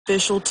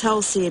Officials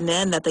tell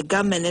CNN that the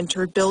gunman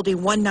entered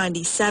Building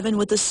 197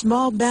 with a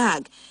small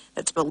bag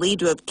that's believed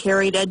to have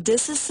carried a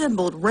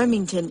disassembled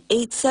Remington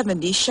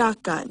 870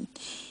 shotgun.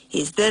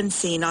 He's then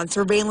seen on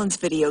surveillance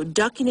video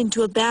ducking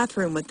into a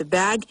bathroom with the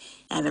bag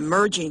and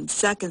emerging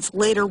seconds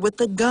later with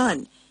the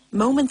gun.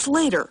 Moments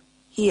later,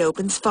 he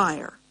opens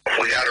fire.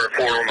 We got a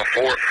report on the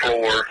 4th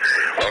floor,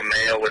 a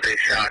male with a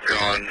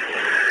shotgun,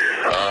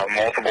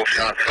 multiple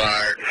shots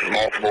fired,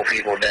 multiple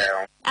people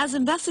down. As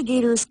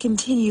investigators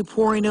continue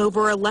poring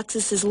over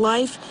Alexis's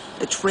life,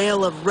 the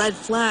trail of red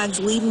flags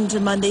leading to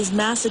Monday's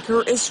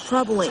massacre is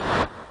troubling.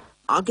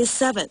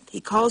 August 7th, he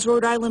calls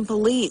Rhode Island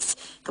police,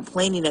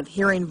 complaining of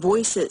hearing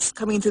voices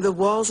coming through the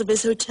walls of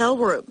his hotel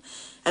room.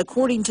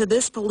 According to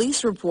this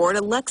police report,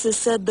 Alexis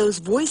said those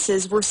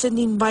voices were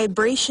sending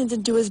vibrations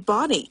into his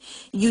body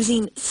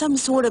using some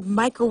sort of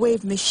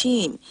microwave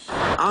machine.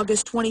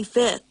 August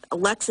 25th,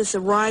 Alexis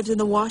arrives in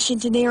the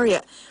Washington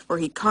area, where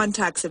he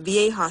contacts a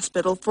VA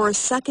hospital for a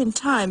second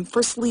time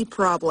for sleep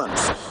problems.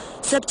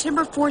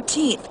 September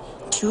 14th,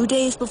 2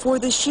 days before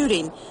the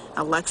shooting,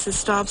 Alexis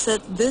stops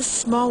at this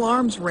small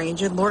arms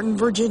range in Lorton,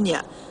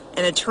 Virginia.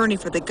 An attorney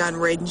for the gun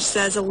range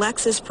says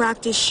Alexis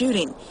practiced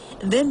shooting,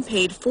 then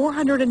paid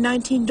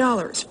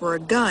 $419 for a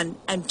gun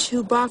and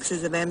 2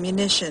 boxes of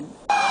ammunition.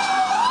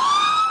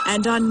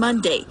 And on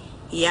Monday,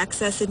 he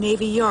accessed a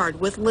Navy yard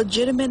with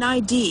legitimate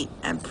ID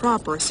and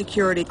proper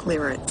security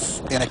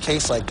clearance. In a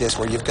case like this,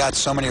 where you've got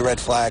so many red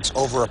flags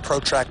over a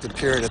protracted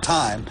period of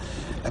time,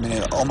 I mean,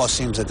 it almost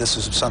seems that this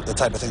is the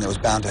type of thing that was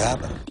bound to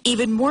happen.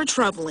 Even more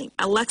troubling,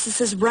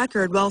 Alexis's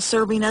record while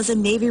serving as a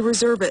Navy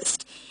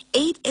reservist.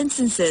 8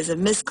 instances of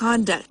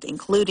misconduct,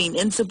 including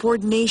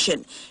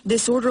insubordination,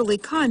 disorderly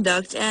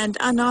conduct, and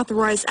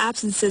unauthorized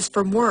absences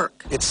from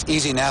work. It's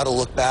easy now to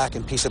look back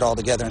and piece it all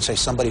together and say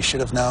somebody should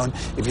have known.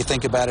 If you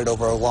think about it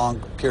over a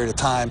long period of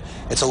time,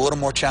 it's a little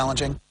more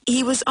challenging.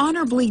 He was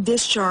honorably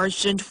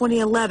discharged in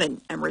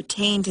 2011 and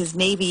retained his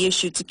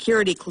Navy-issued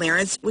security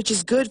clearance, which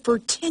is good for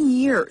 10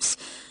 years.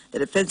 The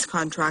defense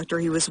contractor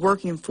he was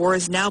working for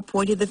has now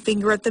pointed the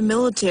finger at the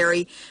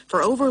military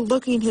for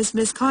overlooking his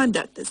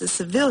misconduct as a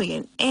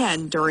civilian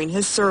and during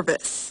his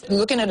service.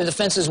 Looking at the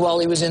offenses while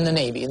he was in the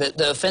Navy,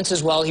 the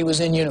offenses while he was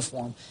in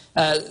uniform,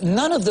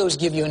 none of those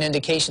give you an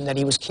indication that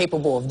he was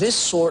capable of this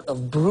sort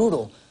of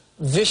brutal,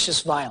 vicious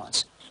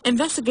violence.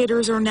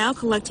 Investigators are now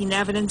collecting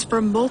evidence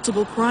from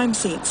multiple crime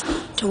scenes,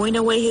 towing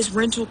away his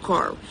rental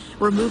car,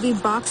 removing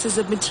boxes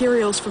of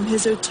materials from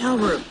his hotel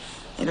room,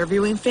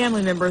 interviewing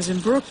family members in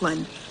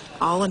Brooklyn,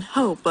 all in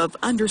hope of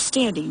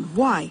understanding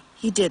why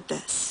he did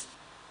this.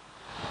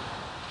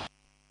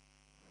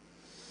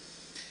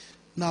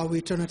 Now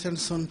we turn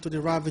attention to the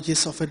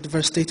ravages of a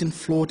devastating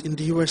flood in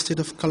the U.S. state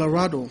of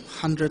Colorado.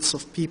 Hundreds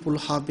of people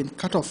have been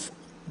cut off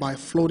by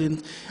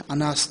flooding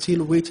and are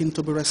still waiting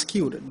to be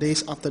rescued.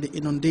 Days after the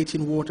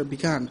inundating water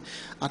began,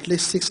 at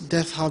least 6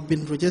 deaths have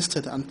been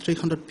registered and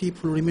 300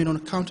 people remain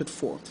unaccounted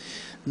for.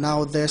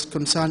 Now there's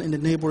concern in the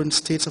neighboring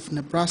states of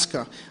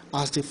Nebraska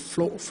as the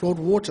flood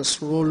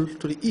waters roll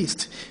to the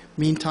east.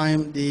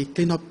 Meantime, the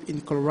cleanup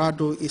in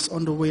Colorado is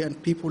underway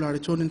and people are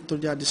returning to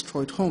their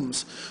destroyed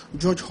homes.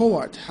 George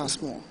Howard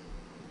has more.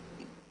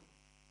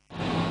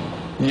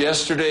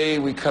 Yesterday,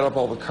 we cut up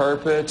all the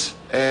carpet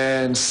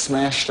and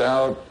smashed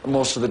out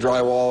most of the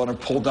drywall and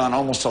pulled down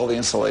almost all the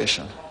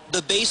insulation.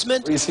 The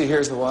basement? You see,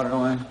 here's the water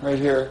line, right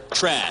here.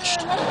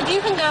 Trashed. If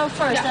you can go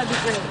first, that'd be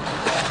great.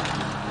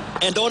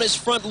 And on his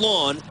front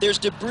lawn, there's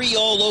debris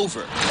all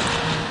over.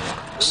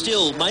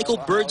 Still, Michael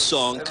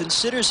Birdsong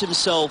considers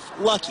himself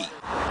lucky.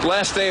 The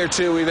last day or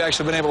two, we've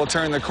actually been able to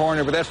turn the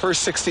corner, but that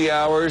first 60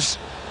 hours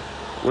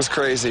was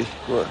crazy,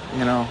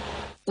 you know.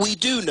 We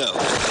do know.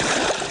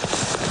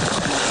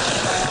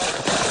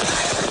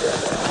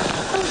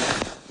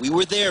 We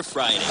were there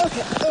Friday.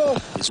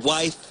 His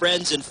wife,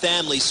 friends, and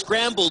family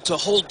scrambled to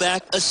hold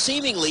back a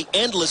seemingly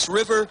endless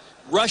river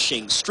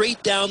rushing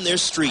straight down their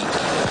street.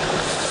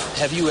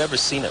 Have you ever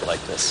seen it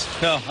like this?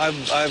 No,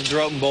 I've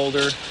grew up in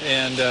Boulder,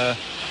 and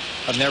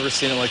I've never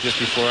seen it like this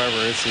before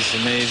ever. It's just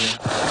amazing.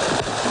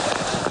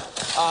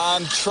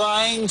 I'm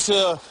trying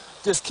to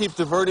just keep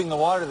diverting the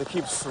water that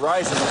keeps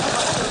rising.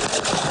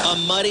 A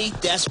muddy,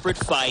 desperate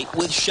fight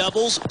with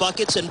shovels,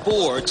 buckets, and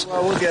boards.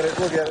 Well, we'll get it,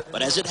 we'll get it.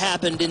 But as it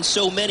happened in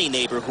so many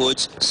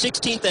neighborhoods,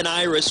 16th and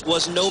Iris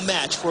was no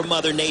match for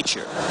Mother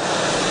Nature.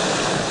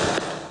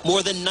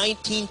 More than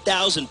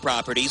 19,000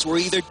 properties were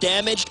either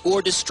damaged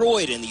or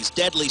destroyed in these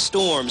deadly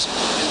storms.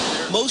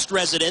 Most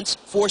residents,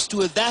 forced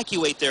to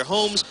evacuate their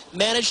homes,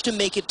 managed to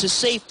make it to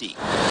safety.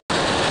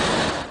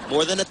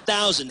 More than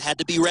 1,000 had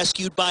to be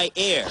rescued by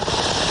air.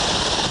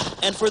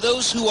 And for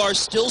those who are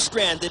still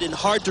stranded in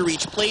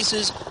hard-to-reach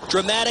places,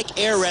 dramatic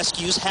air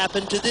rescues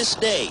happen to this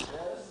day.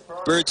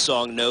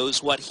 Birdsong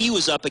knows what he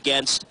was up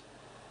against.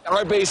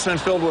 Our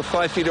basement filled with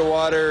 5 feet of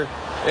water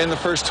in the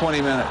first 20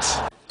 minutes.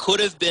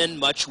 Could have been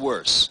much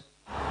worse.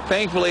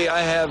 Thankfully,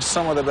 I have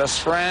some of the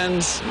best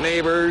friends,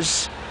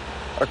 neighbors,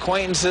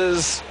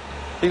 acquaintances,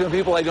 even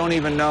people I don't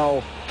even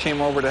know came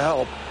over to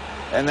help.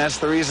 And that's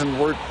the reason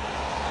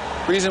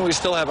we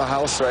still have a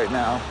house right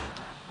now.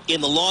 In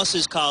the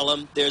losses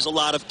column, there's a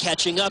lot of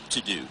catching up to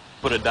do.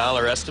 Put a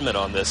dollar estimate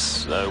on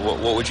this.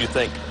 What would you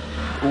think?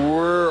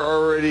 We're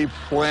already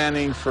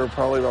planning for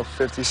probably about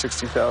 $50,000,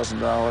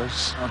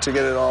 $60,000 to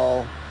get it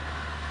all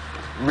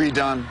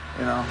redone,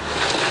 you know.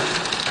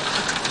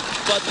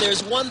 But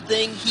there's one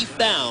thing he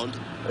found.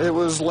 It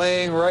was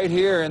laying right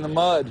here in the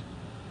mud.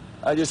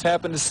 I just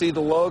happened to see the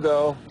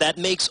logo. That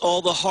makes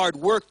all the hard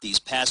work these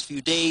past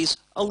few days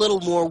a little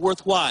more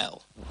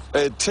worthwhile.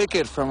 A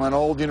ticket from an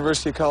old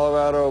University of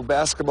Colorado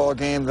basketball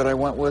game that I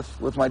went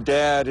with my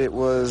dad. It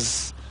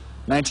was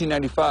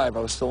 1995. I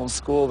was still in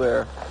school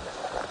there.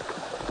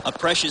 A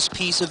precious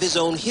piece of his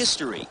own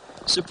history,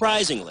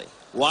 surprisingly,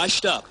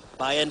 washed up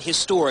by an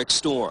historic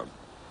storm.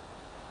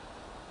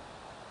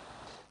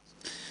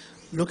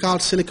 Look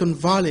out, Silicon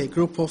Valley. A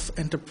group of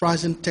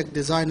enterprising tech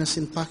designers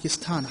in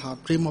Pakistan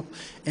have dreamed up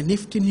a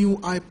nifty new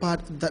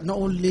iPad that not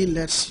only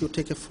lets you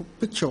take a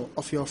picture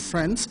of your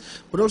friends,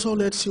 but also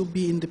lets you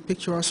be in the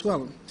picture as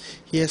well.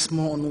 Here's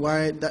more on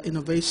why the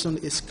innovation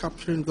is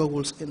capturing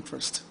Google's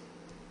interest.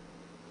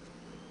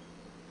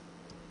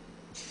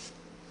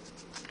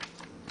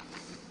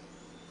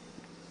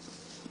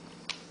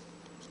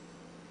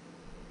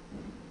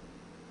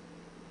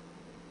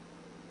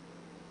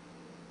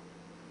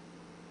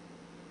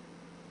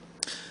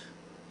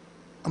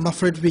 I'm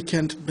afraid we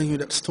can't bring you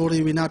that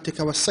story. We now take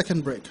our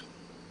second break.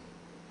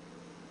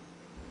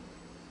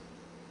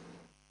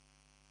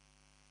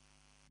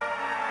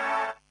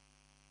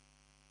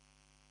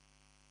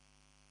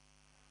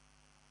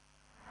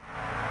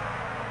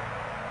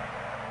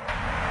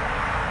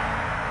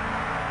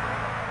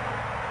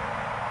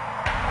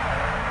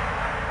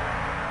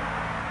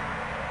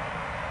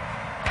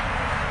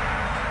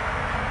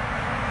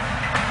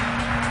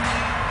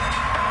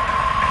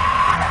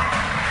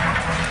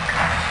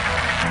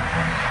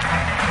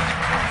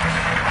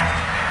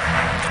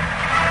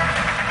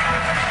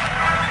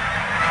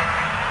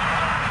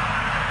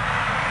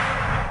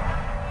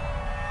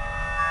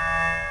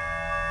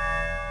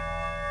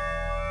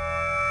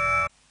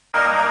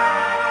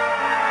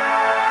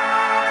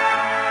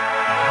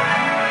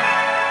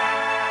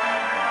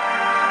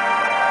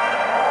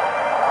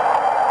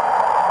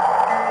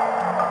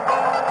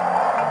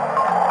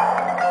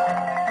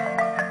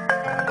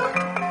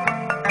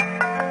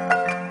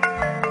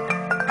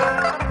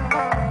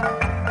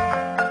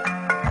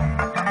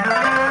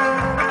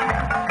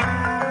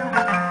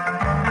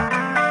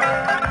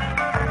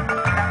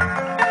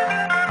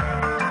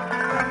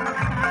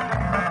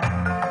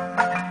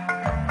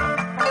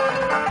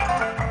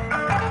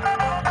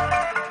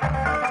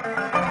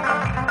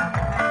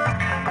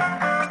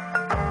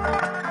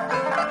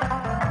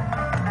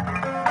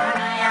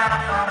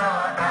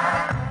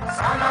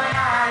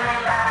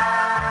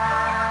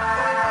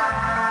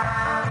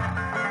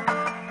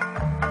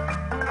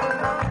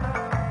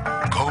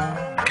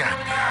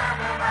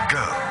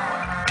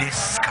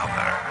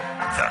 Discover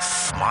the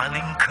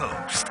smiling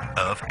coast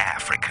of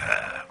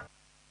Africa.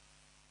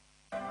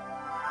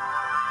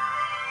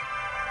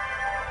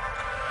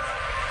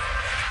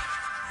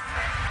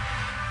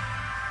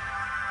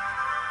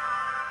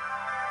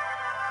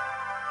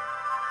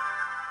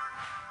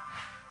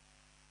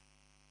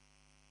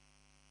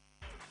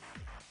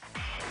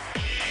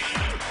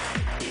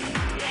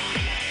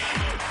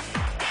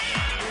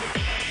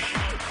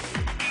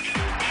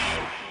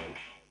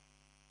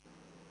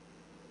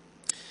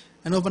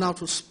 And over now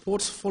to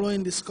sports.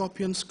 Following the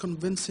Scorpions'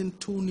 convincing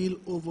 2-0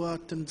 over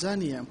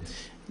Tanzania,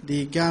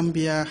 the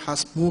Gambia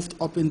has moved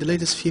up in the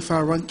latest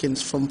FIFA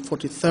rankings from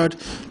 43rd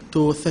to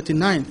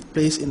 39th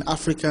place in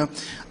Africa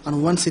and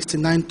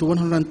 169th to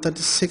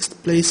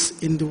 136th place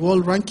in the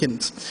world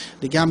rankings.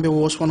 The Gambia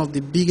was one of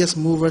the biggest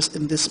movers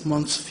in this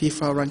month's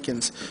FIFA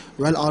rankings.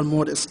 Well,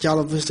 Almod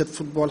Esjalo visited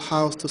Football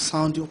House to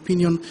sound the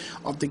opinion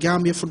of the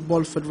Gambia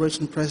Football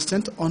Federation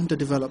president on the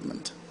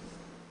development.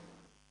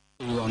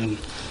 On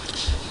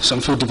some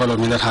few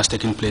development that has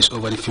taken place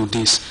over the few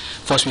days.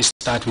 First, we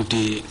start with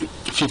the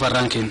FIFA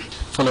ranking.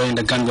 Following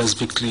the Gambia's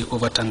victory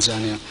over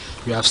Tanzania,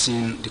 we have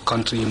seen the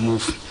country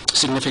move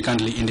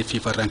significantly in the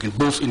FIFA ranking,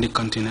 both in the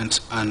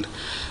continent and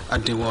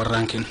at the world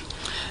ranking.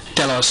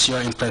 Tell us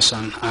your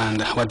impression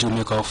and what do you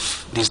make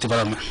of this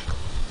development?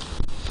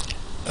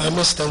 I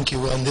must thank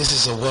you, and this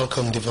is a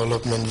welcome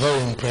development,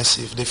 very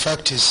impressive. The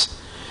fact is,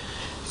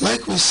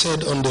 like we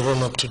said on the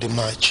run-up to the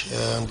match,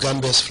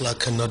 Gambia's flag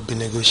cannot be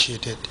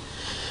negotiated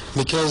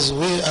because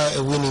we are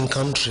a winning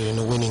country and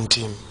a winning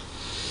team.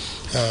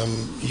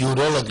 You would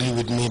all agree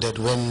with me that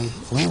when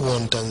we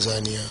won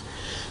Tanzania,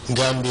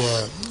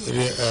 Gambia,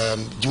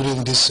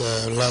 during this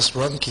last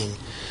ranking,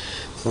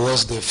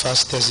 was the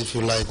fastest, if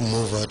you like,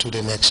 mover to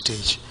the next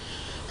stage.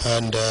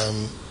 And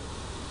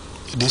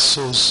this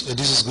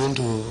is going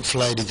to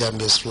fly the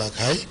Gambia's flag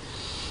high,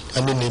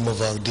 and the name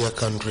of our dear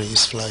country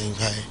is flying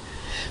high.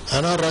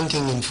 And our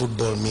ranking in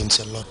football means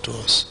a lot to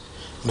us.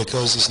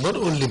 because it's not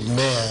only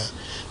mere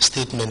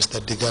statements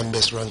that the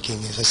Gambia's ranking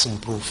has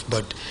improved,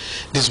 but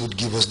this would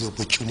give us the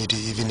opportunity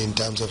even in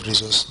terms of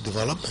resource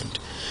development.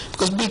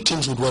 Because big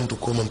teams would want to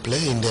come and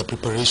play in their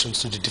preparations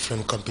to the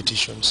different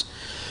competitions.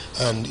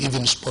 And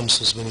even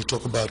sponsors, when you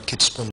talk about kid sponsors,